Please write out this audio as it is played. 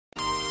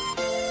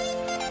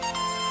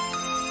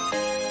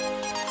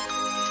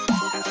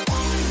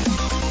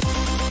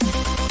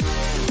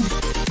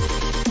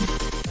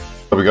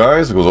What's up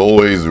guys, as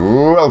always,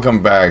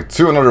 welcome back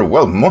to another,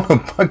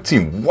 monobug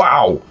team.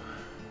 Wow!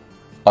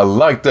 I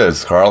like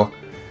this, Carl.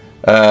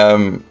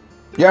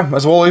 Yeah,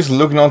 as always,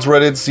 looking onto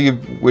Reddit, see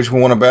which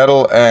one want to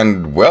battle,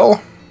 and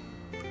well,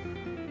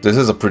 this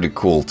is a pretty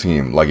cool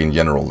team, like in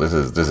general, this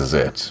is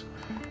it.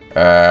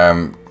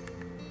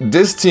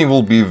 This team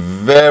will be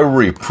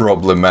very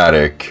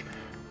problematic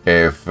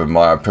if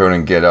my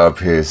opponent get up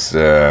his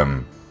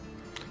magic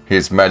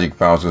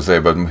bounce to say,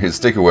 but his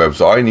sticker web,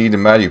 so I need the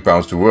magic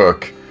bounce to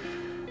work.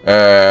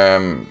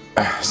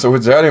 So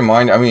with that in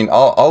mind, I mean,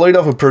 I'll lead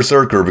off with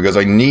Berserker because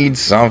I need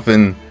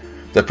something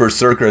that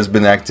Berserker has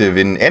been active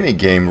in any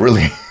game,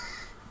 really.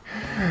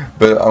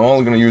 But I'm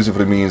only going to use it for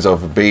the means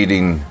of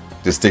baiting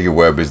the sticker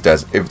web, if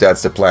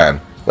that's the plan.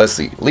 Let's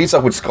see. Leads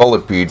up with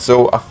Scolipede,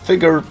 so I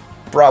figure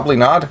probably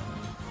not,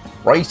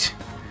 right?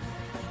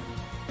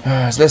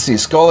 So let's see.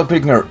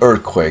 Scolipede and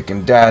Earthquake,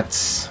 and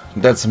that's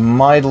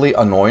mildly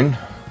annoying.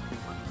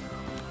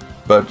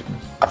 But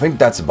I think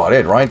that's about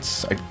it, right?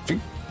 I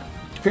think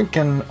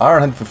can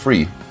Iron Head for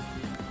free.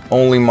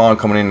 Only mod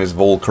coming in is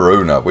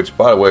Volcarona, which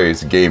by the way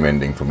is a game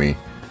ending for me.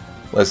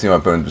 Let's see what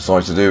my opponent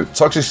decides to do.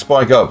 Toxic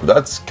Spike up,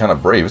 that's kind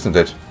of brave, isn't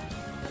it?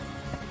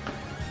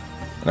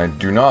 And I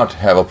do not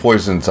have a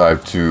poison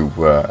type to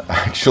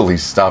actually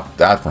stop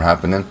that from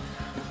happening.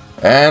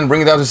 And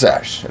bring it down to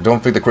Sash. I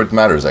don't think the crit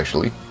matters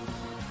actually.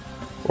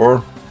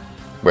 Or,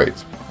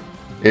 wait.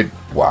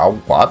 Wow,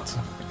 what?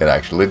 It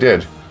actually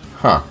did.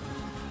 Huh.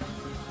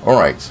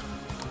 Alright.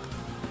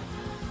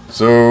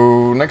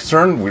 So, next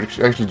turn, we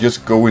actually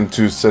just go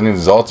into sending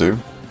Xatu,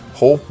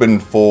 hoping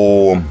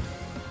for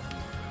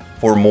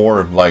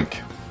more,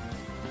 like,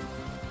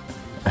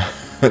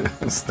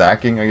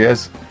 stacking, I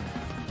guess.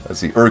 Let's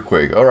see,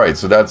 Earthquake. Alright,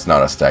 so that's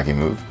not a stacking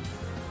move.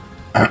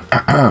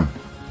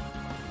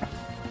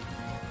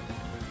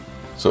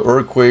 So,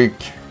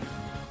 Earthquake,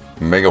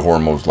 Mega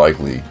Horn most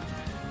likely,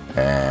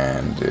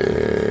 and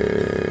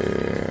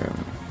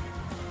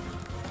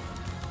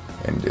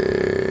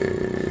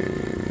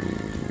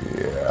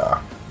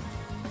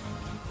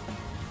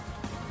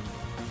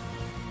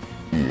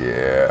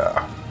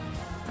yeah.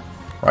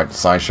 Right,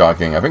 Side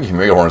Shocking. I think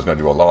Mega Horn is going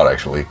to do a lot,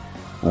 actually.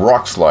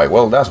 Rock Slide.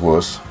 Well, that's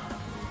worse.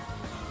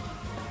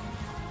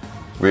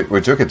 We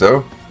took it,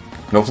 though.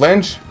 No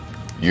flinch?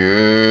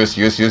 Yes,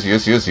 yes, yes,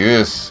 yes, yes,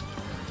 yes.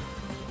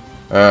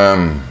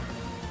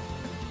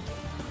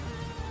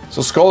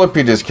 So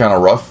Scolipede is kind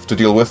of rough to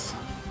deal with.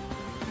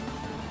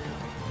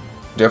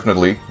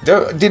 Definitely.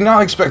 Did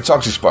not expect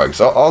Toxic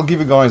Spikes. I'll give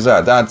you guys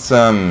that. That's,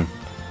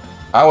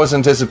 I was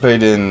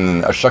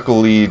anticipating a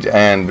Shuckle lead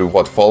and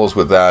what follows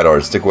with that,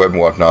 or Stick Web and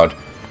whatnot.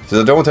 So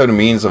I don't have the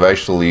means of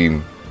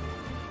actually...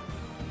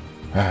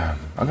 I'm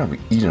gonna be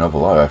eating up a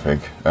lot, I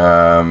think.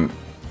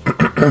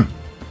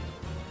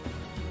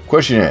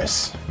 Question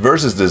is,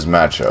 versus this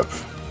matchup,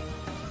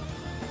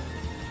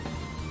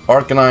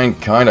 Arcanine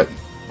kinda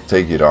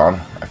take it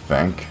on, I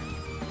think.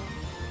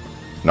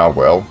 Not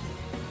well.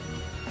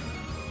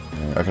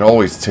 I can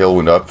always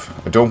Tailwind up.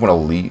 I don't want to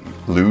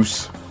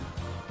lose.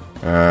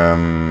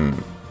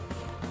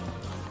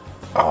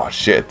 Oh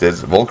shit,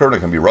 this Volcarona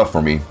can be rough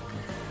for me.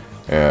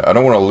 I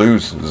don't want to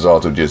lose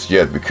Xatu just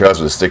yet because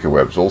of the sticker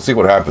web, so we'll see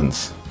what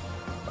happens.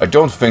 I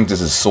don't think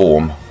this is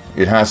Storm.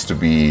 It has to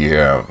be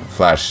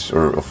Flash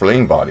or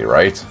Flame Body,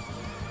 right?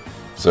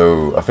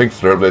 So I think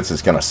Flare Blitz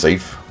is kind of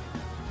safe.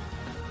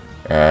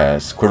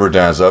 Quiver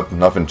Dance up,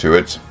 nothing to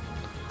it.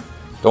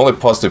 The only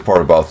positive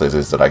part about this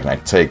is that I can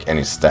take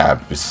any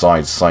stab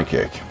besides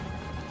Psychic.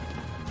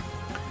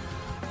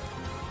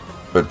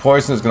 But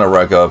Poison is gonna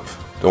rack up.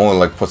 The only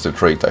like positive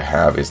trait I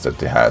have is that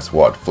it has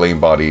what? Flame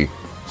Body,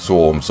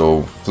 Swarm,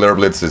 so Flare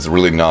Blitz is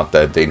really not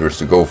that dangerous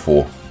to go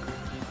for.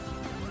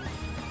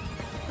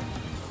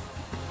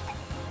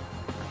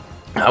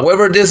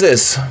 However, this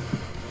is...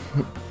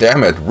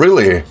 Damn it,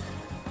 really?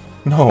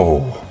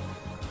 No.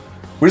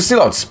 We're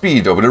still out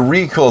speed though, but the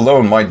recall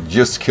alone might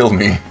just kill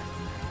me.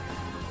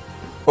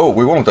 Oh,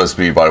 we won't have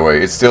speed, by the way.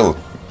 It is still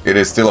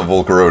a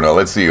Volcarona.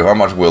 Let's see, how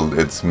much will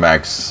its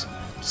max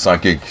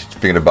Psychic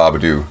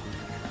Thingamabob do?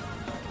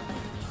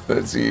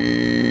 Let's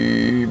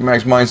see...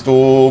 Max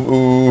Mindstorm...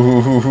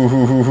 Ooh,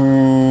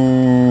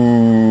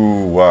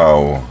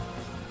 wow.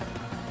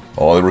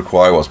 All it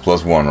required was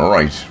 +1,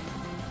 alright.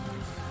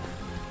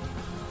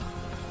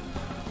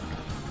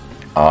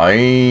 I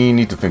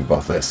need to think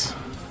about this.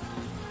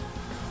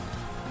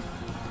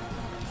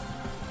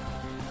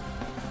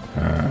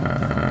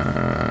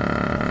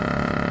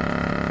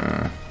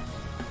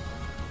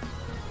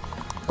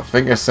 I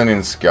think I send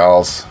in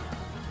Scowls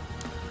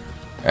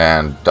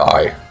and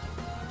die.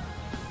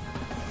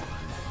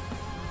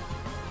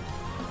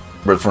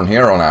 But from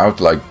here on out,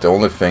 like, the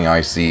only thing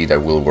I see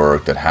that will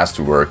work, that has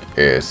to work,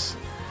 is,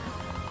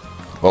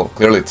 well,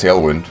 clearly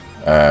Tailwind.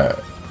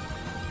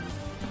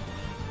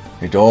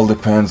 It all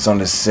depends on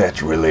the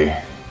set, really.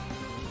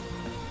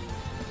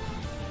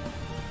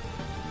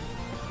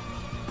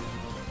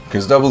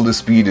 Because double the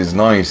speed is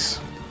nice.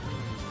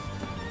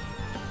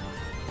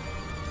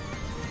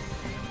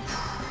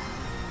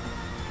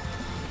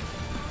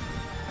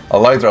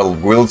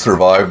 Elytra will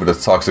survive, but the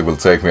Toxic will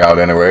take me out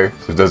anyway,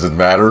 so it doesn't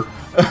matter.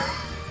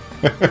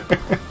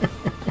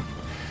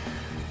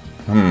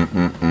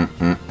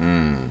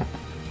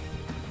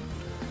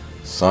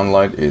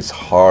 Sunlight is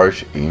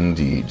harsh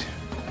indeed.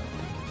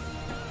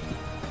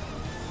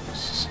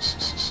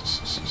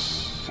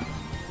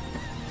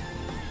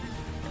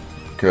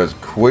 Because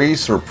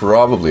Quasar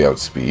probably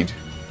outspeed,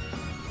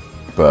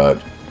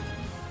 but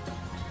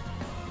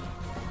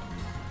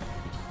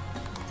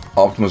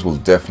Optimus will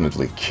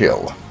definitely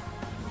kill.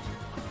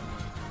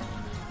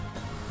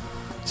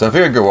 So I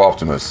think I go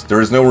Optimus.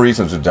 There is no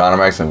reason to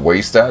Dynamax and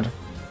waste that.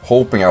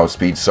 Hoping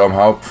outspeed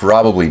somehow,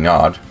 probably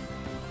not.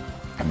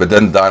 But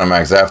then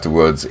Dynamax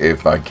afterwards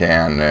if I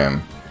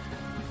can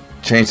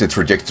change the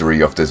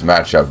trajectory of this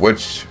matchup,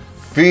 which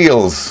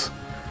feels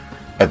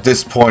at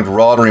this point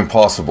rather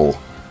impossible.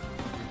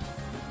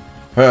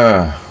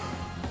 No.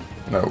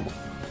 No.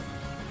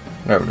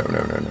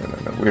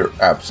 We're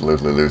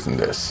absolutely losing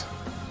this.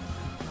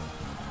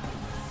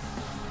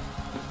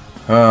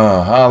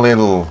 How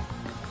little,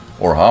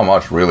 or how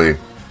much really,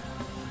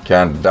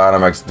 can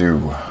Dynamax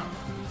do?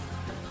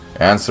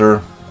 Answer,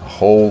 a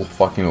whole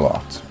fucking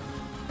lot.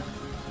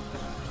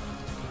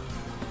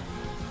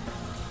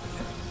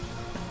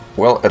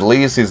 Well, at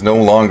least he's no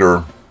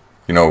longer,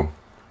 you know,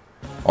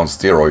 on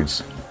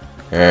steroids.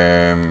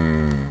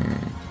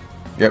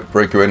 Yep,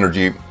 break your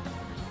energy.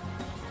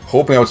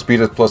 Hoping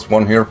outspeed at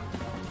 +1 here.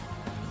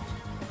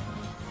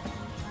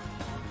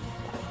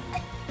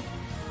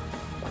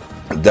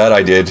 That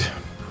I did.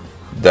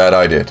 That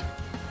I did.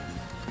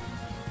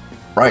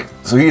 Right,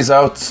 so he's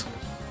out.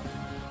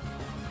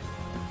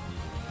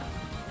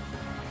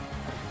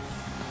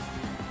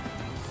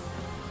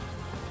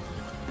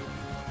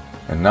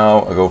 And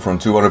now I go from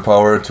 200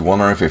 power to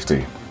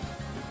 150.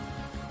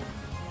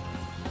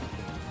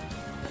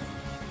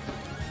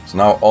 So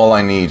now all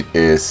I need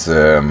is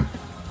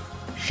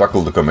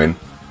Shuckle to come in.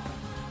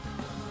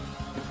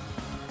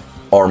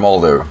 Or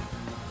Moldo.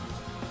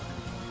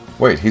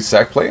 Wait, he's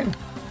sack playing?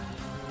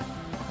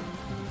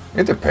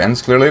 It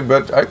depends clearly,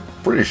 but I'm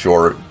pretty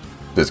sure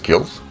this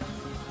kills.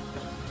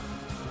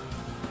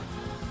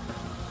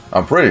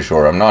 I'm pretty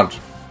sure. I'm not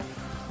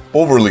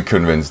overly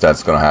convinced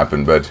that's gonna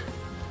happen, but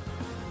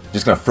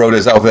just gonna throw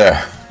this out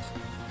there.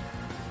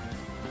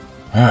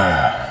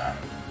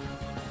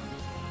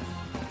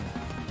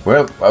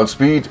 Well,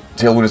 outspeed,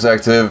 Tailwind is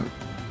active,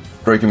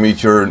 Breaking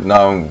Meteor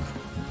now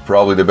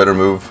probably the better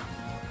move.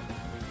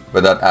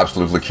 But that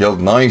absolutely killed.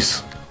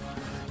 Nice!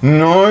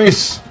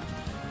 Nice!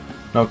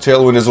 Now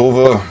Tailwind is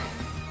over.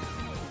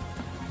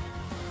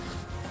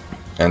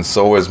 And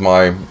so is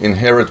my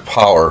inherent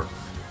power.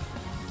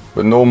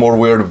 But no more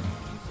weird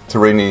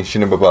terrainy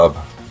shinibabab.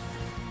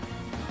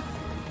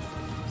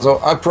 So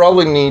I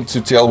probably need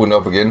to Tailwind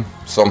up again,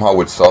 somehow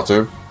with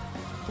Satu.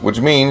 Which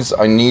means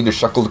I need a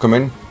Shuckle to come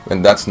in.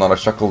 And that's not a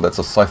Shuckle, that's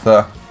a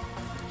Scyther.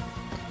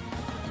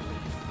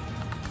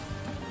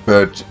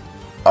 But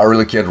I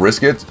really can't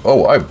risk it.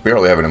 Oh, I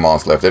barely have any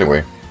mons left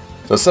anyway.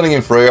 So sending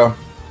in Freya.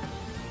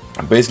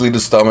 Basically the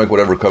stomach,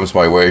 whatever comes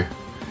my way.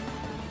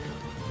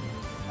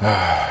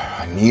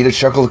 I need a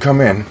Shuckle to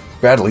come in,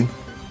 badly.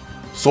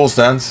 Soul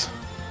Stance.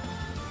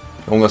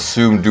 I'll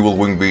assume dual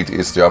Wing Beat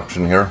is the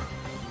option here.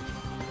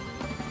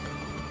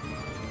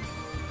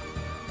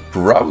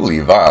 Probably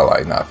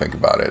Violite, now I think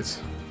about it.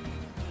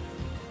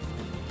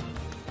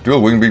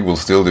 Dual Wing Beat will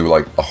still do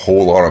like a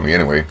whole lot on me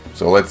anyway,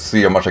 so let's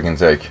see how much I can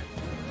take.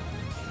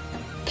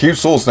 Keep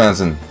Soul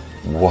Stancing.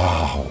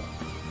 Wow.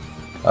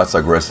 That's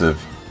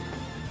aggressive.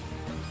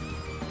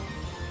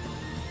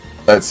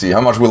 Let's see,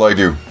 how much will I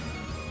do?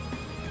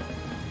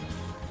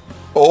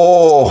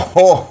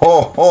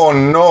 Oh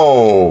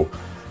no!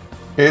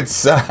 It's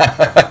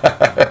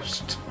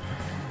sashed.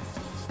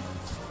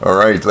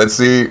 Alright, let's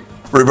see.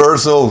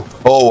 Reversal.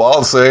 Oh,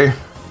 I'll say.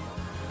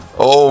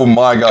 Oh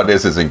my god,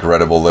 this is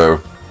incredible though.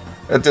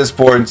 At this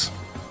point,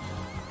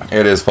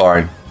 it is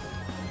fine.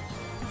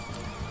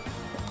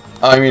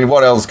 I mean,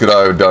 what else could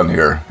I have done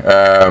here?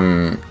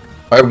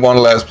 I have one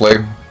last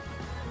play.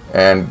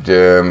 And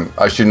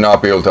I should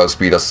not be able to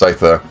outspeed a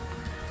Scyther.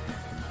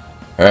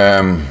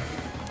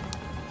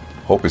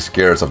 Hope he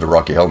scares of the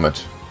Rocky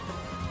Helmet.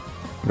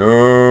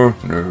 No,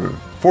 no.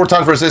 4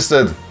 times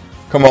resisted.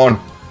 Come on.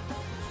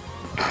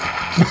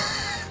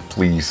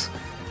 Please.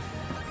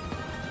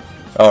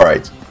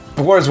 Alright.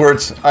 For what it's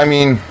worth, I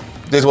mean,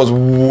 this was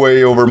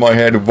way over my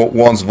head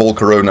once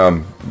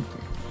Volcarona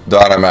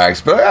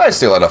Dynamax, but I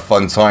still had a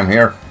fun time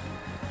here.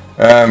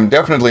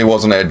 Definitely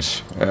was an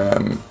edge.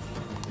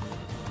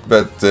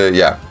 But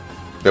yeah,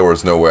 there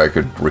was no way I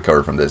could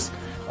recover from this.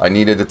 I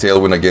needed the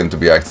Tailwind again to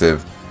be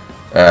active.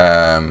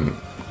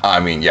 I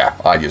mean, yeah,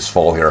 I just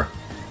fall here.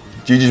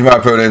 GG to my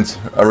opponent,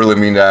 I really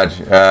mean that.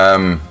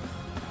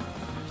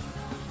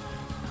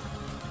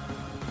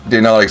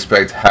 Did not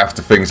expect half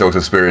the things I was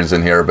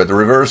experiencing here, but the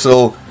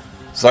reversal,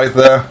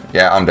 Scyther,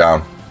 yeah, I'm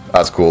down.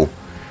 That's cool.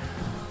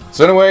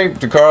 So anyway,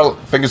 to Carl,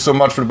 thank you so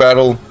much for the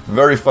battle.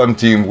 Very fun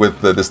team with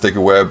the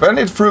sticker web, and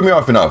it threw me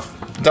off enough.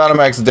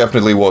 Dynamax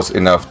definitely was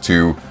enough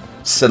to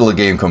settle the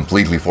game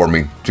completely for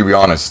me, to be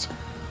honest.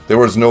 there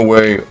was no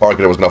way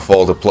Arcanine was gonna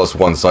fall to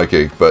 +1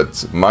 Psychic, but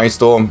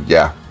Mindstorm,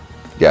 yeah,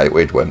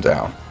 it went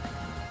down.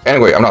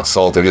 Anyway, I'm not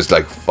salty, I'm just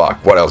like, fuck,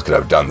 what else could I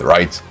have done,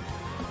 right?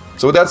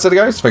 So with that said,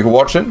 guys, thank you for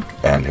watching,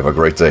 and have a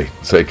great day.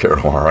 Take care,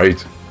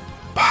 alright?